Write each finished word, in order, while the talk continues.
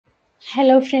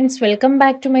Hello friends, welcome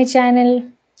back to my channel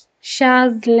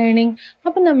Sha'z learning.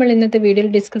 അപ്പോൾ നമ്മൾ ഇന്നത്തെ വീഡിയോയിൽ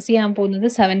ഡിസ്കസ് ചെയ്യാൻ പോകുന്നത്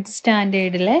 7th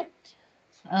സ്റ്റാൻഡേർഡിലെ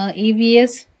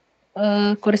EVS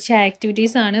കുറച്ച്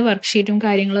ആക്ടിവിറ്റീസ് ആണ്, വർക്ക്ഷീറ്റും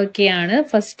കാര്യങ്ങളൊക്കെയാണ്.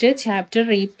 First chapter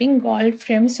reaping gold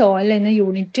from soil എന്ന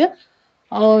യൂണിറ്റ്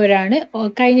ഓവറാണ്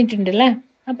കഴിഞ്ഞിട്ടുണ്ടല്ലേ.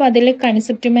 അപ്പോൾ അതിൽ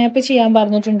കൺസെപ്റ്റ് മാപ്പ് ചെയ്യാൻ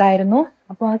പറഞ്ഞിട്ടുണ്ടായിരുന്നു.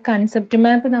 അപ്പോൾ ആ കൺസെപ്റ്റ്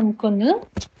മാപ്പ് നമുക്കൊന്ന്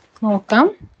നോക്കാം.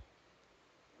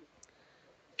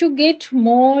 To get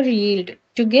more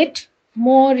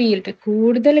yield,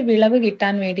 കൂടുതൽ വിളവ്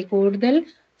കിട്ടാൻ വേണ്ടി, കൂടുതൽ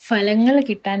ഫലങ്ങൾ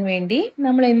കിട്ടാൻ വേണ്ടി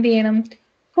നമ്മൾ എന്ത് ചെയ്യണം?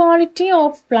 ക്വാളിറ്റി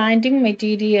ഓഫ് പ്ലാന്റിംഗ്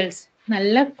മെറ്റീരിയൽസ്,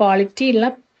 നല്ല ക്വാളിറ്റി ഉള്ള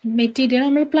മെറ്റീരിയൽ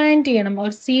നമ്മൾ പ്ലാന്റ് ചെയ്യണം.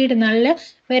 ഒരു സീഡ് നല്ല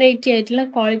വെറൈറ്റി ആയിട്ടുള്ള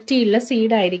ക്വാളിറ്റി ഉള്ള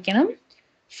സീഡ് ആയിരിക്കണം.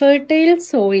 ഫെർട്ടൈൽ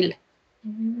സോയിൽ,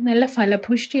 നല്ല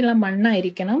ഫലഭൂഷ്ടിയുള്ള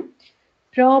മണ്ണായിരിക്കണം.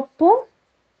 പ്രോപ്പർ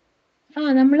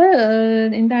നമ്മൾ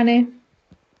എന്താണ്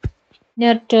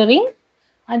നർട്ടറിങ്,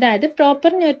 അതായത്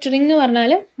പ്രോപ്പർ നർട്ടറിങ് എന്ന്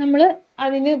പറഞ്ഞാൽ നമ്മൾ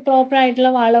അതിന് പ്രോപ്പർ ആയിട്ടുള്ള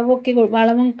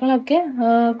വളങ്ങളൊക്കെ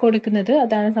കൊടുക്കുന്നത്,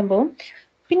 അതാണ് സംഭവം.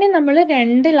 പിന്നെ നമ്മൾ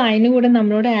 2 ലൈന് കൂടെ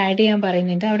നമ്മളോട് ആഡ് ചെയ്യാൻ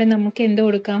പറയുന്നുണ്ട്. അവിടെ നമുക്ക് എന്ത്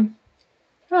കൊടുക്കാം?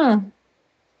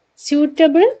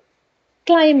 Suitable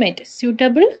climate.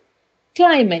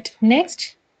 Next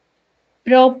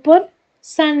proper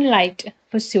sunlight.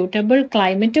 അപ്പോൾ സ്യൂട്ടബിൾ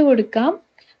ക്ലൈമറ്റ് കൊടുക്കാം,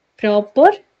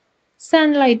 പ്രോപ്പർ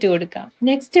സൺലൈറ്റ് കൊടുക്കാം.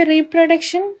 നെക്സ്റ്റ്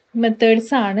റീപ്രൊഡക്ഷൻ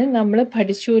മെത്തേഡ്സ് ആണ്. നമ്മൾ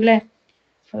പഠിച്ചു അല്ലേ,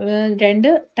 2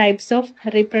 ടൈപ്സ് ഓഫ്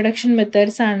റീപ്രൊഡക്ഷൻ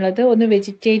മെത്തേഡ്സ് ആണുള്ളത്. ഒന്ന്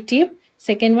vegetative,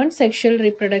 second one sexual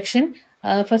reproduction.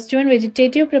 First one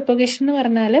vegetative propagation എന്ന്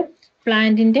പറഞ്ഞാൽ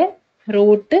പ്ലാന്റിന്റെ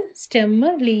റൂട്ട്, സ്റ്റെം,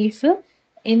 ലീഫ്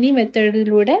എന്നീ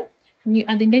മെത്തേഡിലൂടെ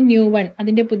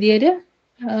അതിന്റെ പുതിയൊരു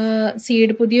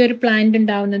സീഡ്, പുതിയൊരു പ്ലാന്റ്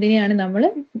ഉണ്ടാവുന്നതിനെയാണ് നമ്മൾ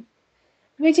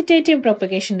വെജിറ്റേറ്റീവ്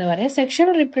പ്രൊപ്പഗേഷൻ എന്ന് പറയാം. സെക്ഷൽ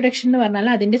റീപ്രൊഡക്ഷൻ എന്ന് പറഞ്ഞാൽ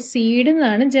അതിന്റെ സീഡിൽ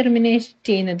നിന്നാണ് ജെർമിനേറ്റ്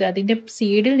ചെയ്യുന്നത്, അതിന്റെ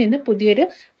സീഡിൽ നിന്ന് പുതിയൊരു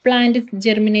പ്ലാന്റ്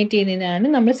ജെർമിനേറ്റ് ചെയ്യുന്നതിനാണ്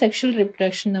നമ്മൾ സെക്ഷൽ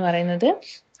റീപ്രൊഡക്ഷൻ എന്ന് പറയുന്നത്.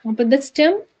 അപ്പോൾ the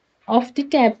stem of the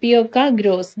tapioca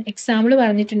gross, example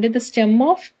പറഞ്ഞിട്ടുണ്ട്. The stem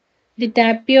of the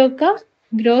tapioca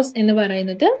gross എന്ന്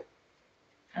പറയുന്നത്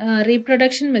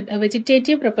റീപ്രൊഡക്ഷൻ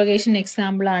വെജിറ്റേറ്റീവ് പ്രൊപ്പഗേഷൻ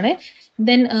എക്സാമ്പിൾ ആണ്.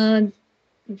 ദെൻ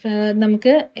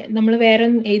നമ്മൾ വേറെ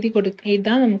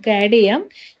എഴുതാം, നമുക്ക് ആഡ് ചെയ്യാം.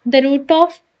 The root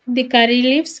of the curry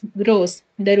leaves gross.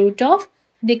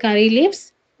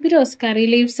 Curry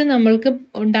leaves നമ്മൾക്ക്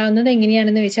ഉണ്ടാകുന്നത്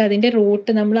എങ്ങനെയാണെന്ന് വെച്ചാൽ അതിന്റെ റൂട്ട്,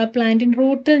 നമ്മൾ ആ പ്ലാന്റിന്റെ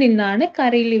റൂട്ടിൽ നിന്നാണ്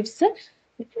കറി ലീവ്സ്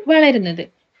വളരുന്നത്.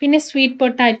 പിന്നെ സ്വീറ്റ്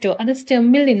പൊട്ടാറ്റോ, അത്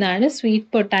സ്റ്റെമ്മിൽ നിന്നാണ് സ്വീറ്റ്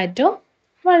പൊട്ടാറ്റോ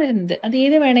വളരുന്നത്. അത്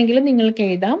ഏത് വേണമെങ്കിലും നിങ്ങൾക്ക്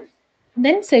എഴുതാം.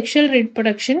 Then sexual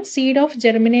reproduction, seed of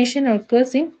germination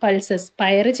occurs in pulses.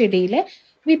 പയറ് ചെടിയിലെ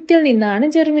വിത്തിൽ നിന്നാണ്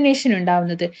ജെർമിനേഷൻ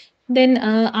ഉണ്ടാവുന്നത്. ദെൻ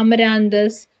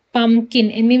അമരാന്തസ്, പംകിൻ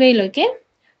എന്നിവയിലൊക്കെ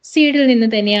സീഡിൽ നിന്ന്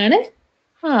തന്നെയാണ്.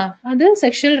 അത്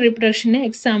സെക്ഷൽ റീപ്രൊഡക്ഷന്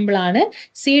എക്സാമ്പിൾ ആണ്.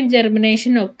 Seed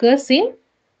germination occurs in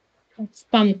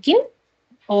pumpkin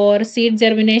or seed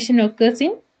germination occurs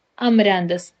in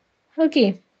amaranthus. Okay.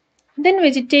 Then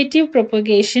vegetative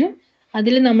propagation,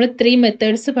 അതിൽ നമ്മൾ 3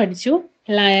 മെത്തേഡ്സ് പഠിച്ചു.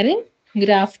 Layering,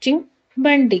 grafting,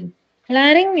 bunting.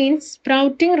 Layering means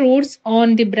sprouting Roots on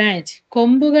the branch.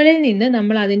 കൊമ്പുകളിൽ നിന്ന്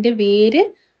നമ്മൾ അതിന്റെ വേര്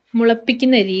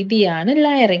മുളപ്പിക്കുന്ന രീതിയാണ്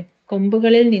ലയറിംഗ്.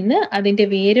 കൊമ്പുകളിൽ നിന്ന് അതിന്റെ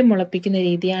വേര് മുളപ്പിക്കുന്ന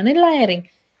രീതിയാണ് layering.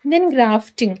 Then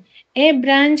grafting, A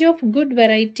branch of good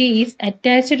variety is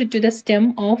attached to the stem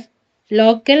of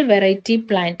local variety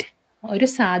plant. ഒരു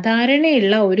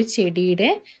സാധാരണയുള്ള ഒരു ചെടിയുടെ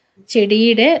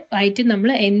ആയിട്ട് നമ്മൾ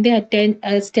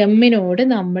സ്റ്റെമ്മിനോട്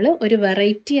നമ്മൾ ഒരു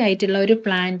വെറൈറ്റി ആയിട്ടുള്ള ഒരു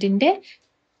പ്ലാന്റിന്റെ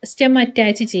സ്റ്റെം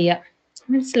അറ്റാച്ച് ചെയ്യാം.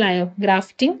 മനസ്സിലായോ?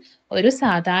 ഗ്രാഫ്റ്റിംഗ്, ഒരു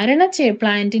സാധാരണ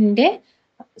പ്ലാന്റിന്റെ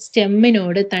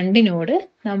സ്റ്റെമ്മിനോട്, തണ്ടിനോട്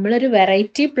നമ്മളൊരു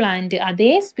വെറൈറ്റി പ്ലാന്റ്, അതേ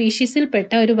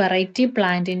സ്പീഷീസിൽപ്പെട്ട ഒരു വെറൈറ്റി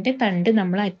പ്ലാന്റിന്റെ തണ്ട്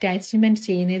നമ്മൾ അറ്റാച്ച്മെന്റ്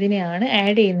ചെയ്യുന്നതിനെയാണ്,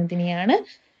 ആഡ് ചെയ്യുന്നതിനെയാണ്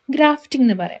ഗ്രാഫ്റ്റിംഗ്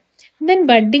എന്ന് പറയാം. ദെൻ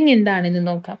ബഡ്ഡിങ് എന്താണെന്ന്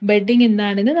നോക്കാം. ബഡ്ഡിങ്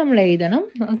എന്താണെന്ന് നമ്മൾ എഴുതണം.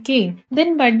 ഓക്കെ.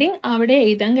 ദെൻ ബഡ്ഡിങ് അവിടെ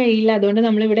എഴുതാൻ കഴിയില്ല, അതുകൊണ്ട്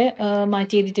നമ്മൾ ഇവിടെ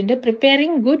മാറ്റി എഴുതിയിട്ടുണ്ട്.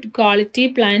 Preparing good quality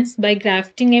plants by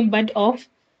grafting A bud of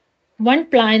one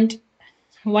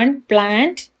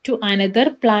plant to another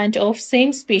plant of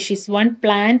same species. One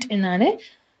plant എന്നാണ്.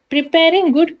 Preparing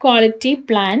good quality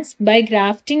plants by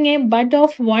grafting a bud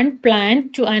of one plant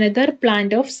to another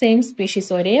plant of same species.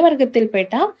 ഒരേ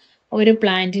വർഗത്തിൽപ്പെട്ട ഒരു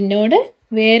പ്ലാന്റിനോട്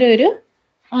വേറൊരു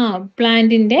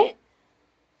പ്ലാന്റിന്റെ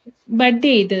bud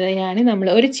ചെയ്തതാണ് നമ്മൾ.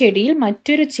 ഒരു ചെടിയിൽ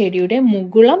മറ്റൊരു ചെടിയുടെ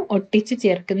മുകുളം ഒട്ടിച്ചു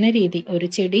ചേർക്കുന്ന രീതി. ഒരു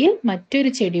ചെടിയിൽ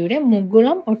മറ്റൊരു ചെടിയുടെ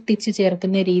മുകുളം ഒട്ടിച്ചു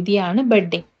ചേർക്കുന്ന രീതിയാണ്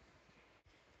ബഡ്ഡിങ്.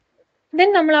 ദെൻ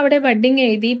നമ്മൾ അവിടെ ബഡ്ഡിങ്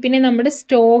എഴുതി. പിന്നെ നമ്മുടെ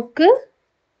സ്റ്റോക്ക്,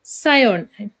 സയോൺ,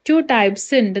 2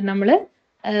 ടൈപ്സ് ഉണ്ട്. നമ്മൾ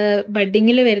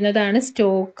ബഡ്ഡിങ്ങിൽ വരുന്നതാണ്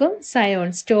സ്റ്റോക്കും സയോൺ.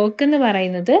 സ്റ്റോക്ക് എന്ന്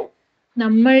പറയുന്നത്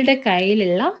നമ്മളുടെ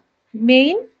കയ്യിലുള്ള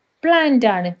മെയിൻ പ്ലാന്റ്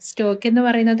ആണ്. സ്റ്റോക്ക് എന്ന്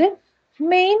പറയുന്നത്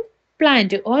main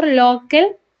plant or local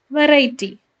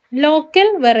variety. Local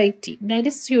variety that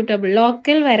is suitable.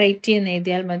 Local variety എന്ന്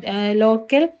എഴുതിയാൽ മതി.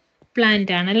 ലോക്കൽ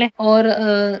പ്ലാന്റ് ആണ് അല്ലെ, ഓർ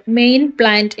മെയിൻ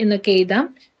പ്ലാന്റ് എന്നൊക്കെ എഴുതാം.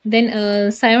 ദെൻ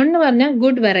 7 എന്ന് പറഞ്ഞാൽ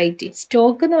ഗുഡ് വെറൈറ്റി.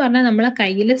 സ്റ്റോക്ക് എന്ന് പറഞ്ഞാൽ നമ്മളെ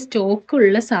കയ്യിൽ സ്റ്റോക്ക്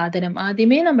ഉള്ള സാധനം,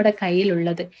 ആദ്യമേ നമ്മുടെ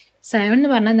കയ്യിലുള്ളത്. 7 എന്ന്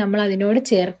പറഞ്ഞാൽ നമ്മൾ അതിനോട്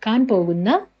ചേർക്കാൻ പോകുന്ന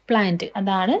പ്ലാന്റ്,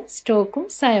 അതാണ് സ്റ്റോക്കും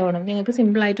 7ഉം. നിങ്ങൾക്ക്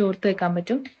സിമ്പിൾ ആയിട്ട് ഓർത്ത് വെക്കാൻ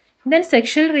പറ്റും. ദെൻ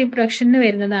സെക്ഷൽ റീപ്രൊഡക്ഷന്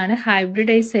വരുന്നതാണ്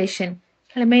ഹൈബ്രിഡൈസേഷൻ.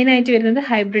 മെയിൻ ആയിട്ട് വരുന്നത്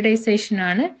ഹൈബ്രിഡൈസേഷൻ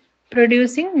ആണ്.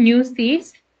 Producing new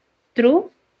seeds through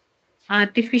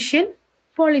artificial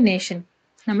pollination.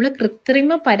 നമ്മൾ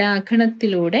കൃത്രിമ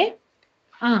പരാഗണത്തിലൂടെ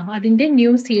അതിന്റെ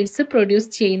ന്യൂ സീഡ്സ് പ്രൊഡ്യൂസ്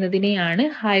ചെയ്യുന്നതിനെയാണ്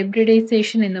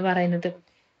ഹൈബ്രിഡൈസേഷൻ എന്ന് പറയുന്നത്.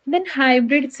 ദെൻ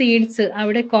ഹൈബ്രിഡ് സീഡ്സ്,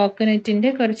 അവിടെ കോക്കനറ്റിന്റെ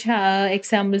കുറച്ച്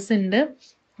എക്സാമ്പിൾസ് ഉണ്ട്.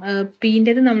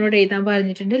 പീൻ്റെത് നമ്മളോട് എഴുതാൻ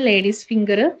പറഞ്ഞിട്ടുണ്ട്, ലേഡീസ്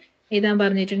ഫിംഗർ എഴുതാൻ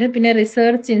പറഞ്ഞിട്ടുണ്ട്. പിന്നെ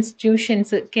research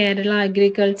institutions, Kerala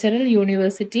agricultural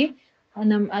university,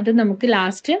 അത് നമുക്ക്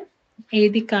ലാസ്റ്റ്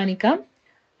എഴുതി കാണിക്കാം.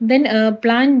 ദെൻ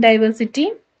പ്ലാന്റ് ഡൈവേഴ്സിറ്റി,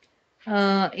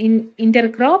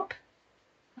 ഇന്റർക്രോപ്പ്,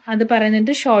 അത്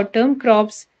പറയുന്നുണ്ട്. Short term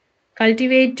crops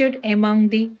cultivated among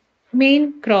the main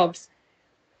crops.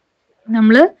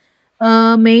 നമ്മൾ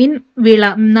മെയിൻ വിള,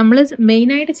 നമ്മൾ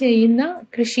മെയിനായിട്ട് ചെയ്യുന്ന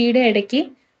കൃഷിയുടെ ഇടയ്ക്ക്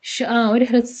ഒരു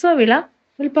ഹ്രസ്വവിള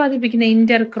ഉൽപ്പാദിപ്പിക്കുന്ന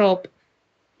ഇന്റർക്രോപ്പ്,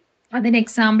 അതിന്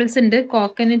എക്സാമ്പിൾസ് ഉണ്ട്.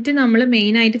 കോക്കനറ്റ് നമ്മൾ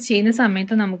മെയിനായിട്ട് ചെയ്യുന്ന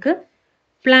സമയത്ത് നമുക്ക്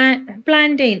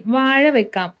പ്ലാന്റെയിൻ, വാഴ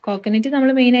വെക്കാം. കോക്കനറ്റ് നമ്മൾ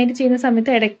മെയിനായിട്ട് ചെയ്യുന്ന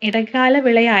സമയത്ത് ഇടക്കാല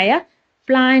വിളയായ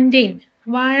പ്ലാന്റെയിൻ,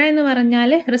 വാഴ എന്ന്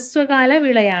പറഞ്ഞാൽ ഹ്രസ്വകാല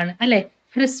വിളയാണ് അല്ലെ,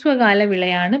 ഹ്രസ്വകാല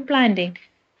വിളയാണ് പ്ലാന്റെയിൻ.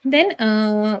 ദെൻ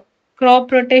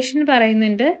ക്രോപ്പ് റൊട്ടേഷൻ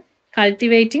പറയുന്നുണ്ട്,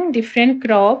 cultivating different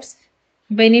crops,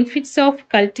 benefits of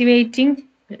cultivating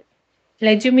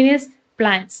leguminous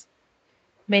plants.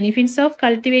 Benefits of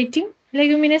cultivating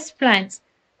leguminous plants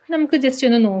നമുക്ക് ജസ്റ്റ്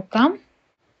ഒന്ന് നോക്കാം.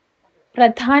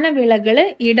 പ്രധാന വിളകള്,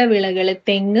 ഇടവിളകള്.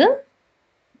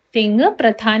 തെങ്ങ്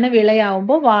പ്രധാന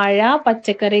വിളയാവുമ്പോൾ വാഴ,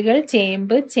 പച്ചക്കറികൾ,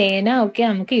 ചേമ്പ്, ചേന ഒക്കെ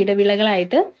നമുക്ക്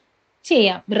ഇടവിളകളായിട്ട്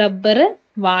ചെയ്യാം. റബ്ബർ,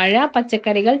 വാഴ,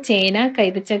 പച്ചക്കറികൾ, ചേന,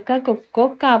 കൈതച്ചക്ക, കൊക്കോ,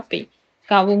 കാപ്പി.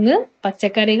 കവുങ്ങ്,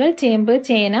 പച്ചക്കറികൾ, ചേമ്പ്,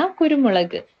 ചേന,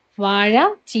 കുരുമുളക്. വാഴ,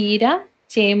 ചീര,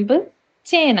 ചേമ്പ്,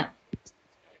 ചേന.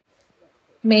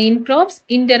 Main crops,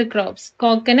 Inter crops.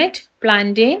 Coconut,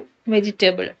 plantain,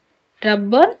 vegetable.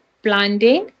 Rubber,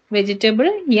 plantain, vegetable,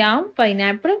 യാം,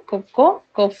 pineapple, cocoa,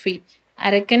 coffee.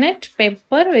 അരക്കനട്ട്,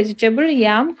 pepper, vegetable,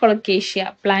 യാം, കൊളക്കേഷ്യ.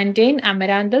 പ്ലാന്റെയിൻ,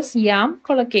 അമരാന്തസ്, യാം,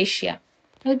 കൊളക്കേഷ്യ.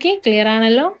 ഓക്കെ, ക്ലിയർ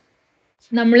ആണല്ലോ.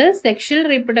 നമ്മൾ sexual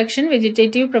reproduction,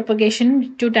 vegetative propagation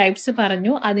 2 types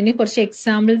പറഞ്ഞു. അതിന് കുറച്ച്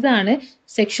എക്സാമ്പിൾസ് ആണ്.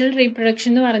 സെക്ഷൽ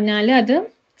റീപ്രൊഡക്ഷൻ എന്ന് പറഞ്ഞാൽ അത്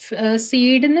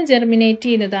സീഡിന്ന് ജെർമിനേറ്റ്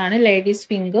ചെയ്യുന്നതാണ്. ലേഡീസ്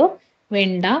ഫിംഗർ,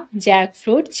 വെണ്ട, ജാക്ക്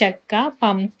ഫ്രൂട്ട്, ചക്ക,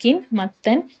 പംകിൻ,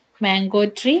 മത്തൻ, മാംഗോ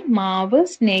ട്രീ, മാവ്,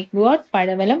 സ്നേക്ക് ഗോഡ്,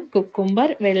 പഴവലം, കുക്കുംബർ,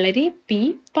 വെള്ളരി, പീ,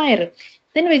 പയർ.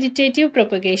 Then vegetative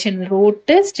propagation,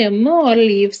 root, stem or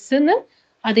leaves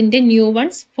അതിന്റെ ന്യൂ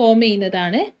വൺസ് ഫോം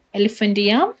ചെയ്യുന്നതാണ്. എലിഫന്റ്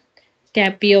യാം,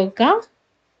 tapioca,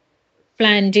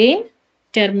 plantain,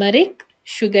 turmeric,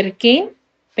 sugar cane,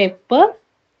 pepper,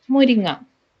 മുരിങ്ങ.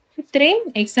 ഇത്രയും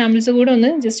എക്സാമ്പിൾസ് കൂടെ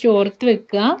ഒന്ന് ജസ്റ്റ് ഓർത്ത്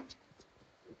വെക്കുക.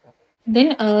 Then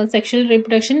sexual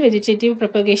reproduction, vegetative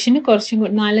propagation കുറച്ചും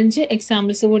 4-5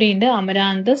 എക്സാമ്പിൾസ് കൂടെ ഉണ്ട്.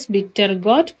 Amaranthus, bitter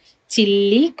God,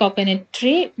 chilli, coconut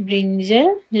tree, brinjal,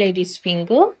 ladies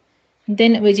finger.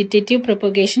 Then vegetative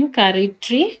propagation, കറി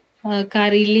ട്രീ,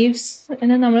 കറി ലീവ്സ്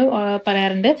എന്ന് നമ്മൾ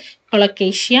പറയാറുണ്ട്.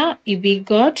 കൊളക്കേഷ്യ,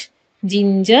 ഇബിഗോട്ട്,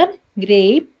 ജിഞ്ചർ,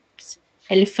 ഗ്രേപ്സ്,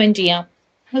 എലിഫന്റ് യാം.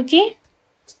 ഓക്കെ,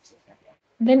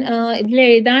 ദെൻ ഇതിൽ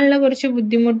എഴുതാനുള്ള കുറച്ച്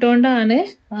ബുദ്ധിമുട്ടുകൊണ്ടാണ്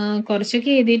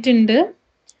കുറച്ചൊക്കെ എഴുതിയിട്ടുണ്ട്,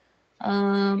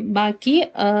 ബാക്കി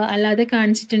അല്ലാതെ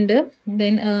കാണിച്ചിട്ടുണ്ട്.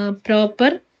 ദെൻ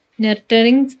പ്രോപ്പർ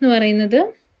നെർട്ടറിങ്സ് എന്ന് പറയുന്നത്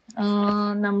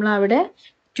നമ്മളവിടെ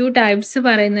 2 ടൈപ്സ്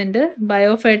പറയുന്നുണ്ട്.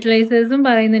 ബയോ ഫെർട്ടിലൈസേഴ്സും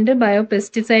പറയുന്നുണ്ട്, ബയോ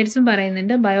പെസ്റ്റിസൈഡ്സും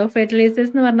പറയുന്നുണ്ട്. ബയോ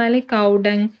ഫെർട്ടിലൈസേഴ്സ് എന്ന് പറഞ്ഞാൽ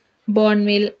കൗഡങ്,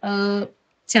 ബോൺമിൽ,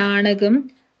 ചാണകം,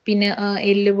 പിന്നെ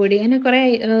എല്ലുപൊടി, അങ്ങനെ കുറെ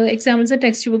എക്സാമ്പിൾസ്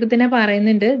ടെക്സ്റ്റ് ബുക്കിൽ തന്നെ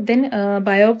പറയുന്നുണ്ട്. ദെൻ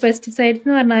ബയോ പെസ്റ്റിസൈഡ്സ്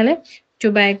എന്ന് പറഞ്ഞാൽ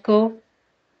tobacco,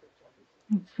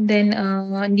 then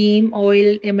Neem oil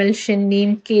emulsion, Neem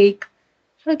cake.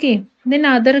 Okay, then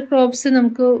other crops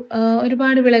നമുക്ക്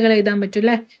ഒരുപാട് വിളകൾ എഴുതാൻ പറ്റും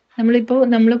അല്ലേ.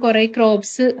 നമ്മൾ കുറെ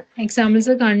ക്രോപ്സ്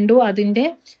എക്സാമ്പിൾസ് കണ്ടു. അതിന്റെ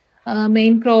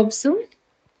മെയിൻ ക്രോപ്സും,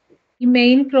 ഈ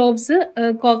മെയിൻ ക്രോപ്സ്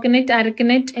കോക്കനട്ട്,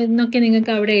 അരക്കനട്ട് എന്നൊക്കെ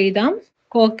നിങ്ങൾക്ക് അവിടെ എഴുതാം.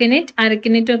 കോക്കനട്ട്,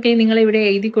 അരക്കനട്ട് ഒക്കെ നിങ്ങൾ ഇവിടെ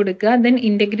എഴുതി കൊടുക്കുക. Then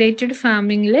integrated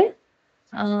ഫാമിംഗിൽ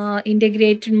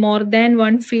integrated more than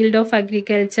 1 field of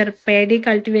agriculture, paddy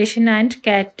cultivation and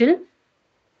കാറ്റിൽ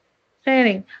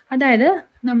റെയറിങ്. അതായത്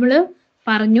നമ്മൾ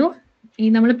പറഞ്ഞു, ഈ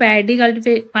നമ്മൾ പാഡി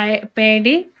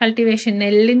കൾട്ടിവേഷൻ,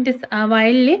 നെല്ലിന്റെ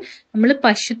വയലിൽ നമ്മൾ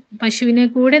പശുവിനെ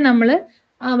കൂടെ നമ്മൾ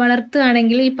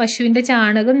വളർത്തുകയാണെങ്കിൽ ഈ പശുവിന്റെ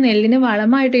ചാണകം നെല്ലിന്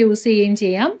വളമായിട്ട് യൂസ് ചെയ്യുകയും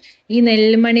ചെയ്യാം. ഈ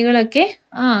നെൽമണികളൊക്കെ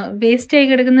വേസ്റ്റ് ആയി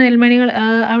കിടക്കുന്ന നെൽമണികൾ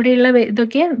അവിടെയുള്ള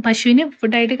ഇതൊക്കെ പശുവിന്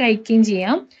ഫുഡായിട്ട് കഴിക്കുകയും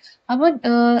ചെയ്യാം. അപ്പോൾ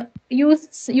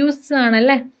യൂസ്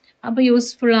ആണല്ലേ, അപ്പോൾ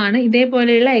യൂസ്ഫുൾ ആണ്.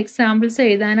 ഇതേപോലെയുള്ള എക്സാമ്പിൾസ്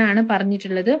എഴുതാനാണ്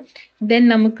പറഞ്ഞിട്ടുള്ളത്. ദെൻ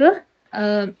നമുക്ക്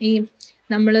ഈ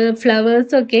നമ്മൾ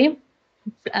ഫ്ലവേഴ്സ് ഒക്കെ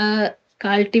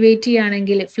കൾട്ടിവേറ്റ്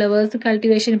ചെയ്യുകയാണെങ്കിൽ, ഫ്ലവേഴ്സ്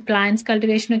കൾട്ടിവേഷൻ, പ്ലാന്റ്സ്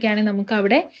കൾട്ടിവേഷൻ ഒക്കെ ആണെങ്കിൽ നമുക്ക്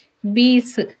അവിടെ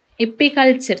ബീസ്,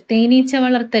 എപ്പികൾച്ചർ, തേനീച്ച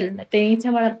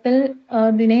വളർത്തൽ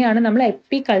ഇതിനെയാണ് നമ്മൾ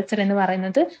എപ്പികൾച്ചർ എന്ന്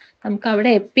പറയുന്നത്. നമുക്ക്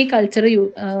അവിടെ എപ്പികൾച്ചർ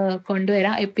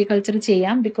കൊണ്ടുവരാം, എപ്പികൾച്ചർ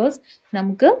ചെയ്യാം. ബിക്കോസ്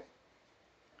നമുക്ക്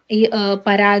ഈ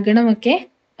പരാഗണമൊക്കെ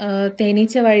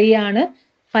തേനീച്ച വഴിയാണ്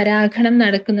പരാഗണം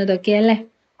നടക്കുന്നതൊക്കെ അല്ലേ.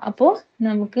 അപ്പോൾ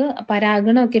നമുക്ക്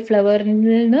പരാഗണമൊക്കെ ഫ്ലവറിൽ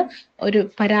നിന്ന് ഒരു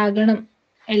പരാഗണം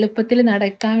എളുപ്പത്തിൽ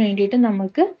നടക്കാൻ വേണ്ടിയിട്ട്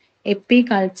നമുക്ക്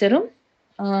എപ്പികൾച്ചറും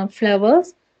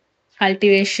ഫ്ലവേഴ്സ്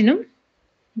കൾട്ടിവേഷനും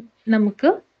നമുക്ക്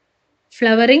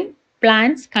ഫ്ലവറിംഗ്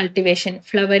പ്ലാന്റ്സ്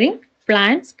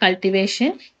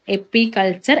കൾട്ടിവേഷൻ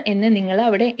എപ്പികൾച്ചർ എന്ന് നിങ്ങൾ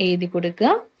അവിടെ എഴുതി കൊടുക്കുക.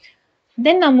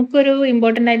 ദെൻ നമുക്കൊരു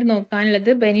ഇമ്പോർട്ടൻ്റ് ആയിട്ട്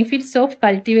നോക്കാനുള്ളത് benefits of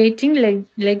cultivating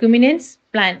leguminous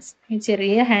plants. ഈ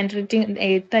ചെറിയ ഹാൻഡ് റൈറ്റിംഗ്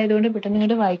എഴുത്തായതുകൊണ്ട് പെട്ടെന്ന്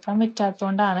ഇങ്ങോട്ട് വായിക്കാൻ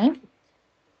പറ്റാത്തതുകൊണ്ടാണ്.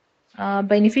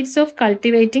 Benefits of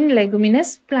cultivating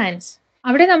leguminous plants.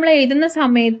 അവിടെ നമ്മൾ എഴുതുന്ന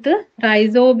സമയത്ത്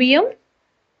റൈസോബിയം,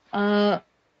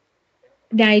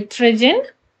 നൈട്രജൻ,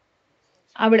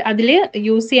 അതിൽ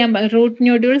യൂസ് ചെയ്യാൻ റൂട്ട്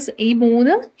ന്യൂഡ്യൂൾസ്, ഈ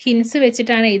 3 ഹിൻസ്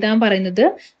വെച്ചിട്ടാണ് എഴുതാൻ പറയുന്നത്.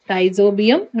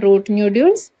 റൈസോബിയം, റൂട്ട്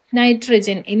ന്യൂഡ്യൂൾസ്,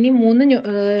 നൈട്രജൻ എന്നീ 3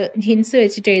 ഹിൻസ്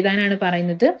വെച്ചിട്ട് എഴുതാനാണ്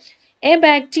പറയുന്നത്. A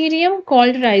bacterium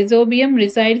called rhizobium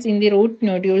resides in the root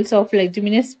nodules of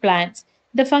leguminous plants.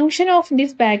 The function of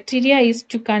this bacteria is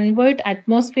to convert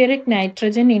atmospheric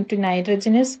nitrogen into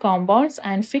nitrogenous compounds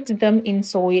and fix them in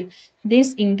soil. This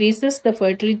increases the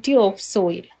fertility of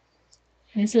soil.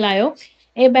 മനസ്സിലായോ?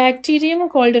 A bacterium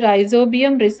called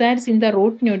rhizobium resides in the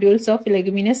root nodules of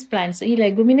leguminous plants. ഈ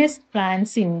leguminous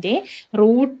plantsന്റെ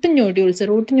root ന്യൂഡ്യൂൾസ്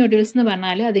എന്ന്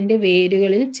പറഞ്ഞാൽ അതിന്റെ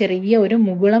വേരുകളിൽ ചെറിയൊരു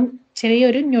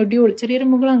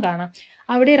മുകുളം കാണാം.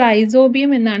 അവിടെ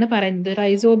rhizobium എന്നാണ് പറയുന്നത്.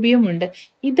 റൈസോബിയം ഉണ്ട്.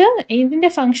 ഇതിന്റെ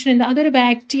ഫംഗ്ഷൻ എന്താ? അതൊരു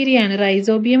ബാക്ടീരിയ ആണ്.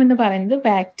 റൈസോബിയം എന്ന് പറയുന്നത്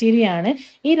ബാക്ടീരിയ ആണ്.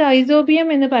 ഈ റൈസോബിയം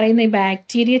എന്ന് പറയുന്ന ഈ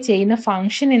ബാക്ടീരിയ ചെയ്യുന്ന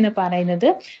ഫംഗ്ഷൻ എന്ന് പറയുന്നത്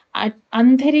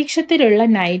അന്തരീക്ഷത്തിലുള്ള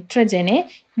നൈട്രജനെ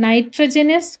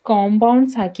നൈട്രജനസ്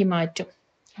കോമ്പൗണ്ട്സ് ആക്കി മാറ്റും.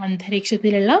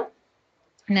 അന്തരീക്ഷത്തിലുള്ള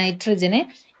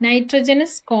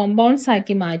നൈട്രജനസ് കോമ്പൗണ്ട്സ്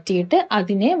ആക്കി മാറ്റിയിട്ട്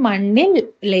അതിനെ മണ്ണിൽ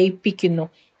ലയിപ്പിക്കുന്നു.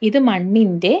 ഇത്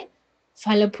മണ്ണിന്റെ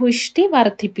ഫലഭൂഷ്ടി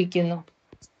വർദ്ധിപ്പിക്കുന്നു.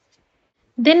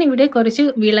 ദെൻ ഇവിടെ കുറച്ച്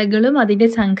വിളകളും അതിന്റെ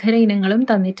സങ്കര ഇനങ്ങളും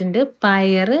തന്നിട്ടുണ്ട്.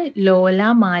 പയറ്, ലോല,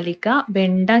 മാലിക,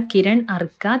 വെണ്ട, കിരൺ,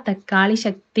 അർക്ക, തക്കാളി,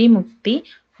 ശക്തി, മുക്തി,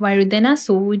 വഴുതന,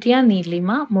 സൂര്യ, നീലിമ,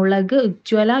 മുളക്,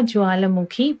 ഉജ്ജ്വല,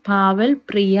 ജ്വാലമുഖി, പാവൽ,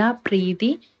 പ്രിയ,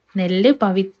 പ്രീതി, നെല്ല്,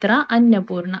 പവിത്ര,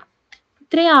 അന്നപൂർണ.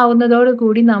 ഇത്രയും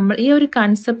ആവുന്നതോടുകൂടി നമ്മൾ ഈ ഒരു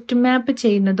കൺസെപ്റ്റ് മാപ്പ്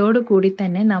ചെയ്യുന്നതോടുകൂടി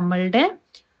തന്നെ നമ്മളുടെ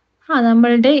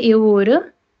ഈ ഒരു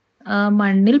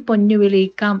മണ്ണിൽ പൊന്നു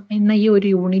വിളയിക്കാം എന്ന ഈ ഒരു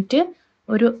യൂണിറ്റ്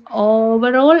ഒരു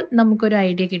ഓവറോൾ നമുക്കൊരു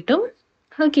ഐഡിയ കിട്ടും.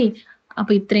 ഓക്കെ,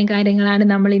 അപ്പോൾ ഇത്രയും കാര്യങ്ങളാണ്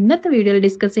നമ്മൾ ഇന്നത്തെ വീഡിയോയിൽ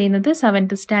ഡിസ്കസ് ചെയ്യുന്നത്.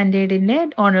 7th സ്റ്റാൻഡേർഡിന്റെ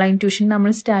ഓൺലൈൻ ട്യൂഷൻ നമ്മൾ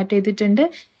സ്റ്റാർട്ട് ചെയ്തിട്ടുണ്ട്.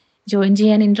 ജോയിൻ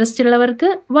ചെയ്യാൻ ഇൻട്രസ്റ്റ് ഉള്ളവർക്ക്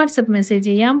വാട്സപ്പ് മെസ്സേജ്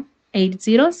ചെയ്യാം.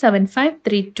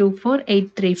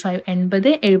 8075324835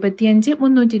 8075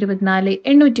 324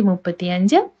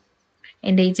 835.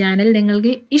 എൻ്റെ ഈ ചാനൽ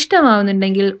നിങ്ങൾക്ക്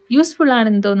ഇഷ്ടമാവുന്നുണ്ടെങ്കിൽ, യൂസ്ഫുൾ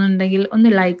ആണെന്ന് തോന്നുന്നുണ്ടെങ്കിൽ ഒന്ന്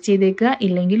ലൈക്ക് ചെയ്തേക്കുക,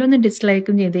 ഇല്ലെങ്കിൽ ഒന്ന്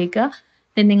ഡിസ്ലൈക്കും ചെയ്തേക്കുക.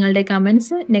 നിങ്ങളുടെ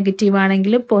കമൻസ് നെഗറ്റീവ്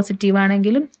ആണെങ്കിലും പോസിറ്റീവ്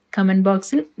ആണെങ്കിലും കമൻറ്റ്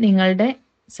ബോക്സിൽ നിങ്ങളുടെ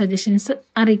സജഷൻസ്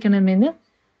അറിയിക്കണമെന്ന്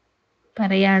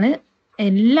പറയാണ്.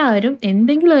 എല്ലാവരും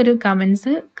എന്തെങ്കിലും ഒരു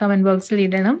കമൻസ് കമൻറ്റ് ബോക്സിൽ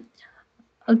ഇടണം.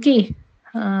 ഓക്കെ,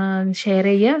 ഷെയർ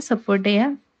ചെയ്യുക, സപ്പോർട്ട്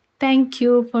ചെയ്യുക. Thank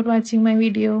you for watching my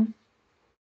video.